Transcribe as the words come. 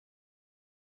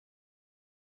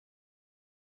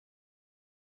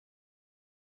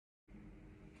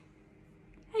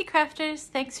Hey crafters,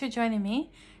 thanks for joining me.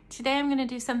 Today I'm going to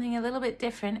do something a little bit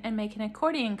different and make an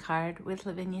accordion card with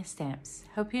Lavinia Stamps.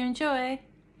 Hope you enjoy!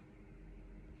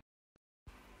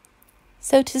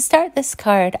 So to start this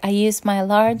card, I used my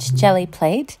large jelly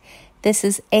plate. This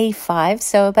is A5,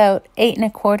 so about 8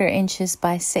 1/4 inches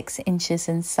by 6 inches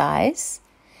in size.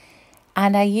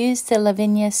 And I used the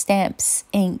Lavinia Stamps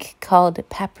ink called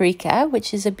Paprika,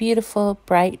 which is a beautiful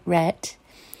bright red.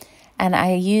 And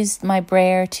I used my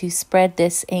brayer to spread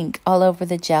this ink all over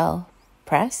the gel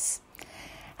press.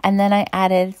 And then I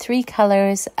added 3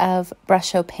 colors of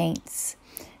brusho paints.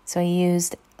 So I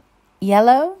used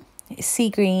yellow,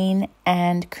 sea green,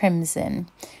 and crimson,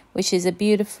 which is a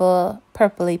beautiful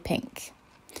purpley pink.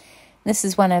 This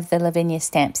is one of the Lavinia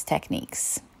Stamps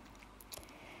techniques.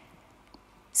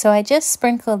 So I just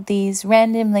sprinkled these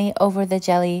randomly over the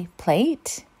jelly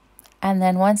plate. And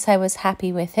then once I was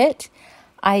happy with it,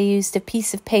 I used a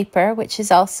piece of paper, which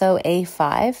is also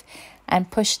A5,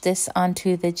 and pushed this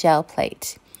onto the gel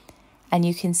plate. And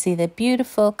you can see the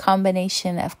beautiful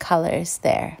combination of colors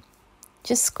there.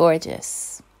 Just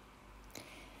gorgeous.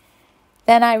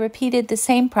 Then I repeated the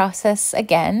same process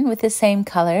again with the same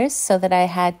colors so that I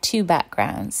had 2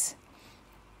 backgrounds.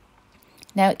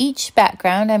 Now each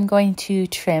background I'm going to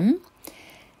trim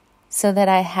so that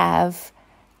I have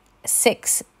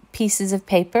 6 pieces of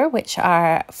paper, which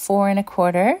are 4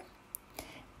 1/4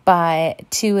 by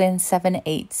 2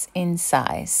 7/8 in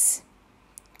size.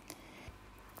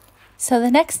 So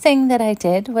the next thing that I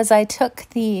did was I took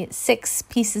the 6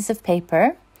 pieces of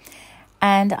paper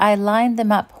and I lined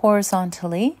them up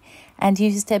horizontally and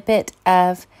used a bit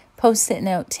of Post-it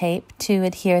note tape to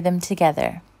adhere them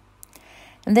together.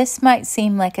 And this might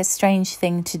seem like a strange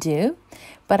thing to do,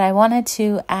 but I wanted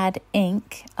to add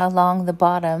ink along the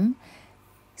bottom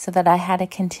so that I had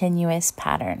a continuous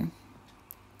pattern.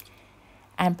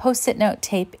 And Post-it note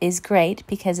tape is great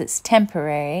because it's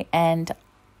temporary and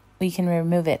we can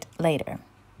remove it later.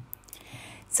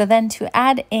 So then to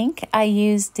add ink, I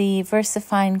used the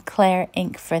VersaFine Clair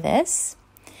ink for this.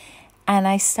 And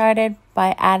I started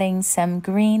by adding some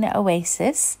green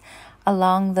Oasis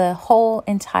along the whole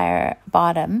entire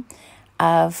bottom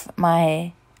of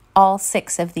all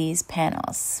 6 of these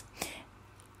panels.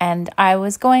 And I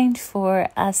was going for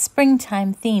a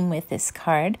springtime theme with this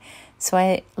card, so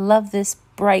I love this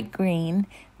bright green,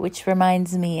 which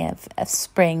reminds me of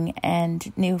spring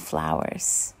and new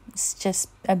flowers. It's just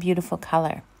a beautiful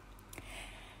color.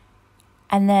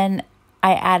 And then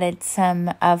I added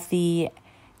some of the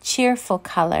cheerful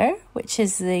color, which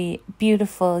is the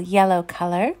beautiful yellow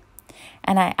color.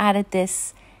 And I added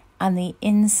this on the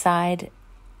inside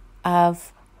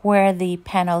of where the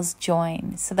panels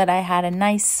join so that I had a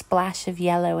nice splash of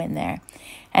yellow in there.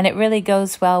 And it really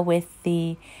goes well with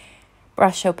the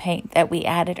brusho paint that we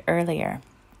added earlier.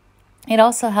 It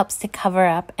also helps to cover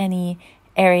up any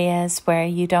areas where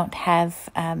you don't have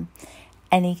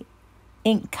any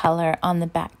ink color on the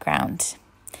background.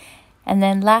 And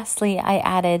then lastly, I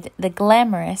added the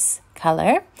glamorous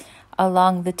color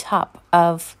along the top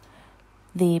of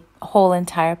the whole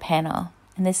entire panel.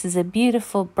 And this is a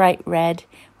beautiful bright red,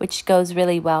 which goes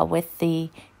really well with the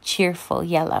cheerful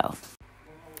yellow.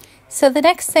 So the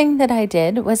next thing that I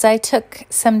did was I took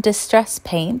some distress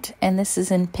paint, and this is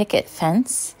in Picket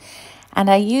Fence, and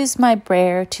I used my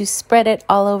brayer to spread it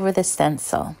all over the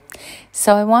stencil.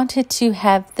 So I wanted to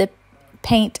have the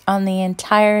paint on the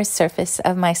entire surface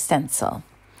of my stencil.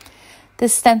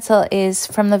 This stencil is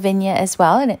from Lavinia as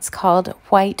well, and it's called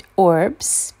White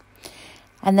Orbs.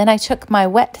 And then I took my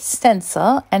wet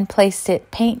stencil and placed it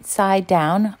paint side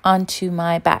down onto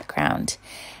my background.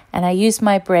 And I used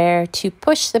my brayer to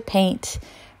push the paint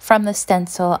from the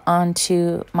stencil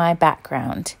onto my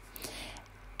background.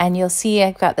 And you'll see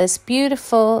I've got this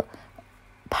beautiful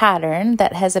pattern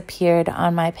that has appeared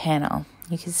on my panel.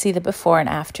 You can see the before and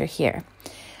after here.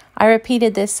 I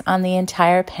repeated this on the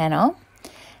entire panel.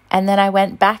 And then I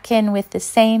went back in with the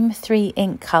same 3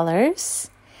 ink colors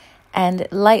and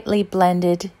lightly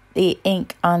blended the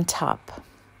ink on top.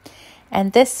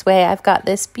 And this way I've got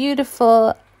this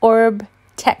beautiful orb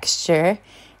texture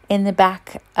in the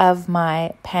back of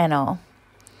my panel,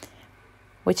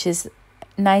 which is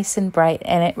nice and bright,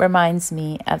 and it reminds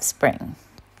me of spring.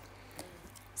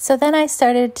 So then I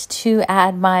started to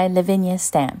add my Lavinia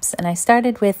stamps, and I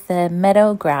started with the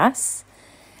meadow grass,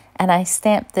 and I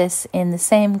stamped this in the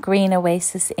same green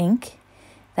Oasis ink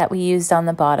that we used on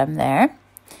the bottom there.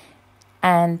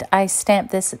 And I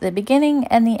stamped this at the beginning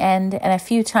and the end and a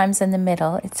few times in the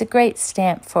middle. It's a great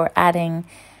stamp for adding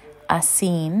a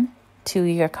scene to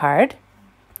your card.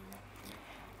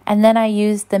 And then I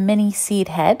used the mini seed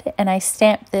head and I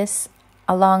stamped this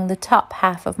along the top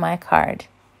half of my card.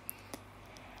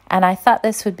 And I thought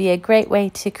this would be a great way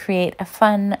to create a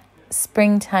fun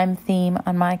springtime theme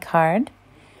on my card.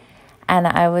 And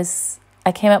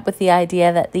I came up with the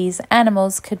idea that these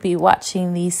animals could be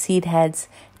watching these seed heads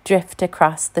drift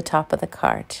across the top of the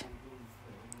card.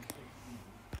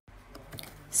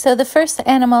 So the first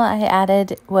animal I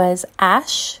added was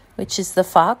Ash, which is the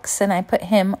fox, and I put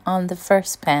him on the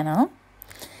first panel.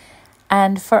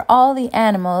 And for all the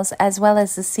animals, as well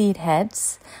as the seed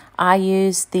heads, I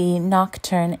used the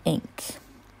Nocturne ink.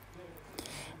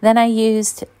 Then I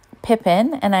used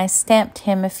Pippin, and I stamped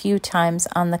him a few times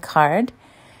on the card,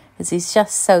 because he's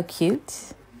just so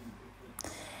cute.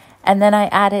 And then I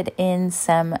added in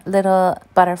some little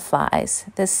butterflies.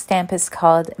 This stamp is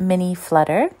called Mini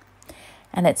Flutter,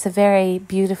 and it's a very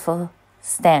beautiful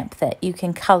stamp that you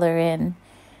can color in,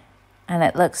 and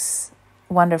it looks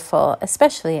wonderful,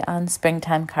 especially on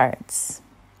springtime cards.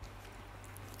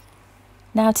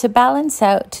 Now, to balance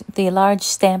out the large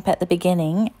stamp at the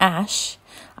beginning, Ash,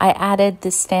 I added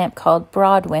this stamp called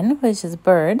Broadwind, which is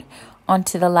bird,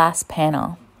 onto the last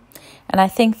panel. And I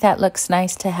think that looks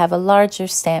nice to have a larger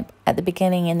stamp at the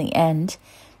beginning and the end,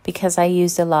 because I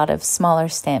used a lot of smaller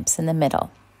stamps in the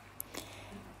middle.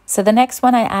 So the next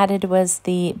one I added was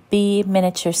the bee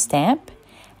miniature stamp,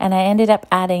 and I ended up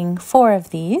adding 4 of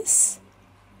these.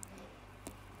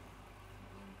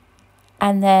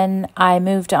 And then I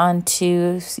moved on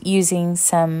to using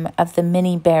some of the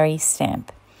mini berry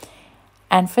stamp.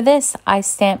 And for this, I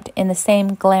stamped in the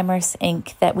same glamorous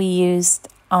ink that we used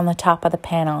on the top of the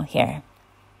panel here.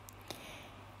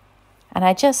 And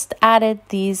I just added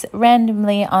these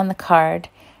randomly on the card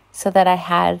so that I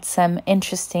had some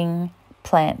interesting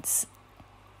plants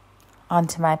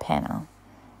onto my panel.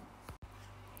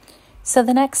 So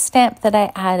the next stamp that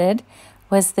I added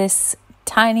was this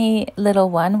tiny little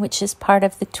one, which is part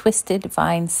of the Twisted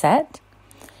Vine set.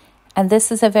 And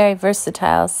this is a very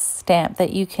versatile stamp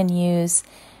that you can use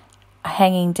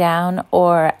hanging down,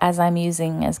 or as I'm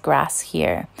using as grass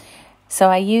here. So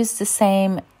I used the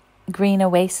same green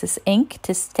Oasis ink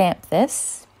to stamp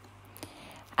this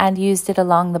and used it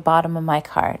along the bottom of my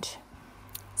card.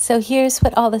 So here's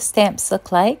what all the stamps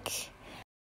look like.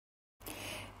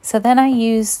 So then I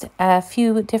used a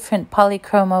few different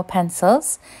polychromo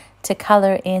pencils to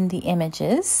color in the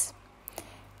images.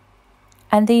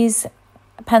 And these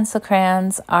pencil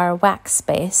crayons are wax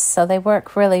based, so they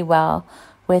work really well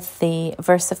with the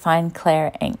VersaFine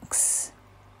Clair inks.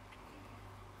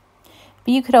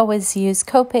 But you could always use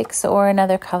Copics or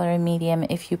another coloring medium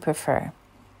if you prefer.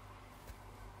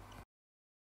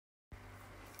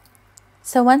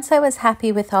 So once I was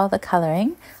happy with all the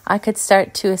coloring, I could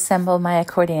start to assemble my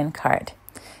accordion card.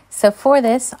 So for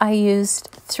this, I used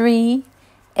 3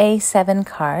 A7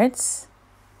 cards,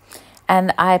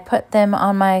 and I put them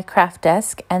on my craft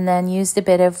desk and then used a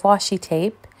bit of washi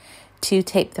tape to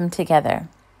tape them together.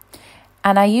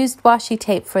 And I used washi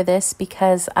tape for this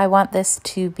because I want this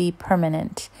to be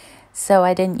permanent. So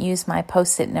I didn't use my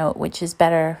Post-it note, which is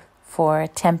better for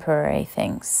temporary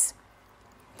things.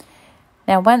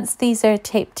 Now, once these are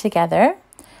taped together,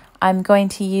 I'm going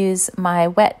to use my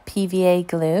wet PVA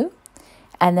glue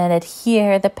and then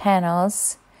adhere the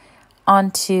panels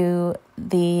onto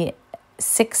the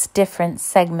 6 different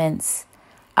segments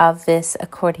of this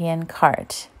accordion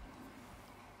card.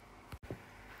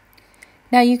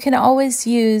 Now, you can always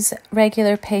use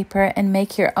regular paper and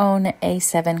make your own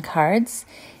A7 cards.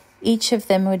 Each of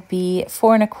them would be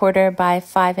 4 1/4 by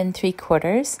 5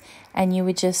 3/4, and you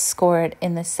would just score it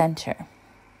in the center.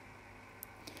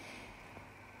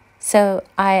 So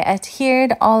I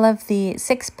adhered all of the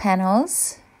 6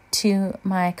 panels to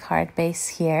my card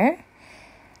base here,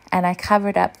 and I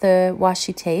covered up the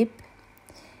washi tape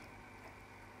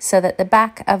so that the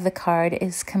back of the card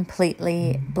is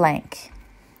completely blank.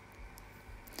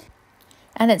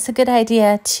 And it's a good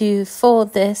idea to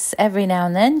fold this every now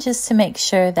and then just to make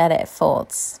sure that it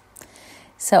folds.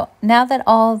 So now that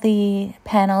all the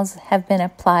panels have been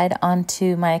applied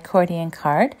onto my accordion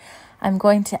card, I'm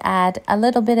going to add a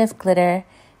little bit of glitter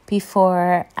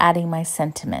before adding my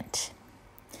sentiment.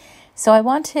 So I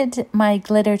wanted my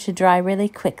glitter to dry really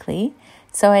quickly,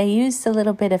 so I used a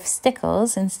little bit of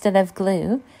stickles instead of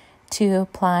glue to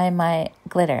apply my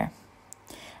glitter.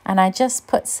 And I just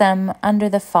put some under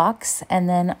the fox and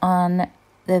then on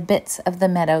the bits of the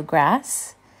meadow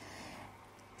grass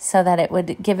so that it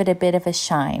would give it a bit of a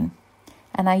shine.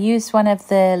 And I used one of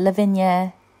the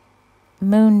Lavinia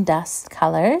Moon Dust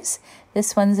colors.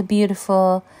 This one's a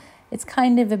beautiful, it's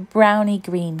kind of a browny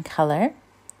green color.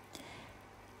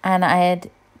 And I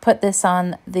had put this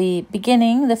on the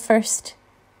beginning, the first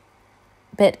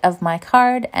bit of my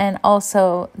card, and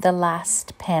also the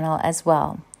last panel as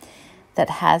well, that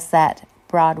has that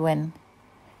Broadwin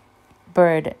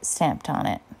bird stamped on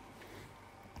it.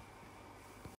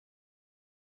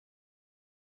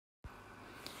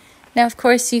 Now, of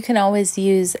course, you can always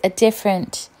use a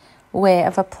different way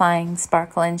of applying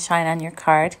sparkle and shine on your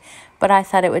card, but I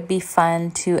thought it would be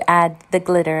fun to add the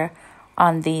glitter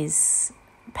on these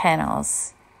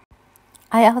panels.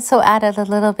 I also added a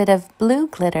little bit of blue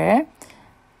glitter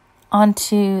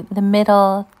onto the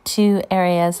middle two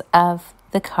areas of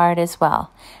the card as well.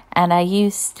 And I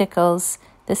used stickles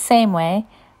the same way,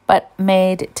 but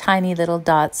made tiny little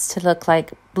dots to look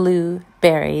like blue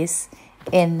berries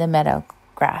in the meadow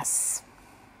grass.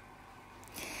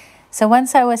 So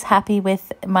once I was happy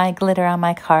with my glitter on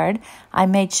my card, I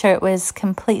made sure it was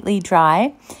completely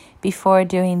dry before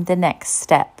doing the next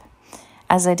step,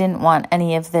 as I didn't want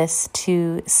any of this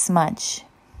to smudge.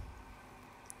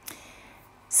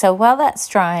 So while that's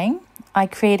drying, I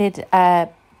created a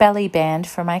belly band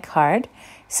for my card.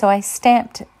 So I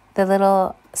stamped the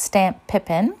little stamp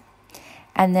Pippin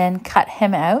and then cut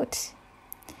him out.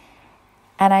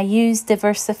 And I used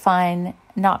Diversifying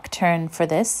Nocturne for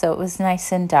this, so it was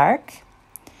nice and dark.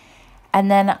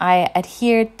 And then I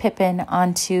adhered Pippin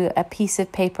onto a piece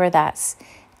of paper that's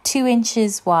 2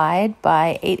 inches wide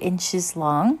by 8 inches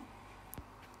long.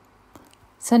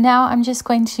 So now I'm just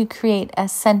going to create a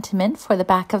sentiment for the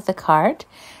back of the card.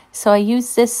 So I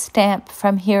use this stamp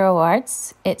from Hero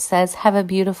Arts. It says, "Have a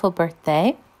beautiful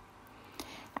birthday."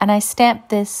 And I stamped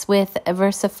this with a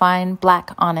VersaFine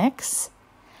black onyx.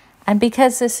 And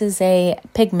because this is a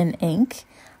pigment ink,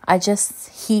 I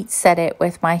just heat set it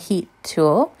with my heat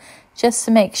tool just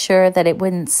to make sure that it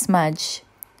wouldn't smudge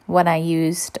when I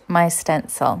used my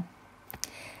stencil.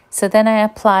 So then I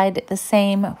applied the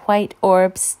same white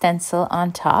orb stencil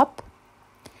on top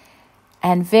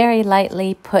and very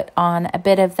lightly put on a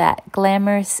bit of that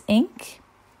Glamorous ink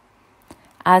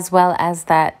as well as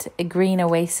that Green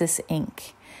Oasis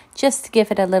ink, just to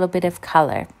give it a little bit of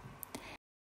color.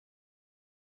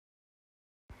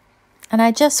 And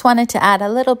I just wanted to add a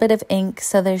little bit of ink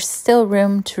so there's still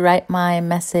room to write my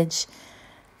message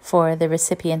for the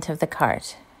recipient of the card.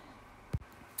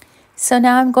 So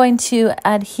now I'm going to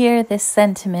adhere this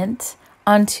sentiment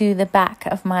onto the back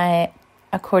of my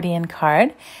accordion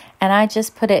card, and I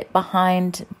just put it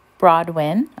behind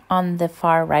Broadwin on the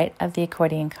far right of the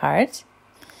accordion card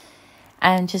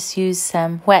and just use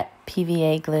some wet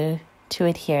PVA glue to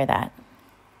adhere that.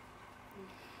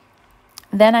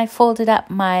 Then I folded up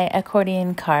my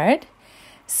accordion card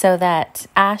so that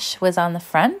Ash was on the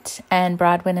front and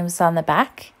Broadwin was on the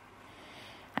back.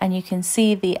 And you can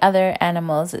see the other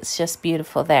animals, it's just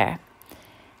beautiful there.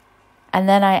 And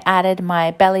then I added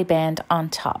my belly band on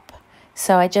top.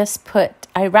 So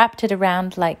I wrapped it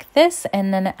around like this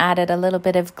and then added a little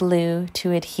bit of glue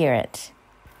to adhere it.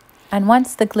 And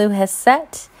once the glue has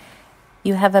set,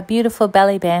 you have a beautiful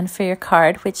belly band for your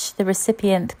card, which the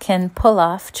recipient can pull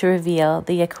off to reveal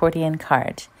the accordion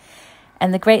card.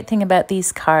 And the great thing about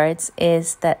these cards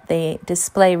is that they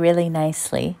display really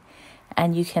nicely,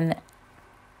 and you can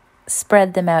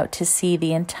spread them out to see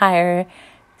the entire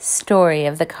story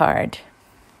of the card.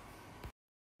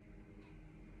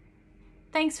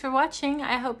 Thanks for watching.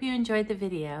 I hope you enjoyed the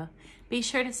video. Be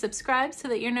sure to subscribe so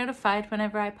that you're notified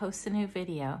whenever I post a new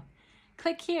video.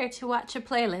 Click here to watch a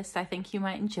playlist I think you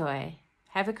might enjoy.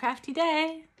 Have a crafty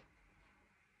day!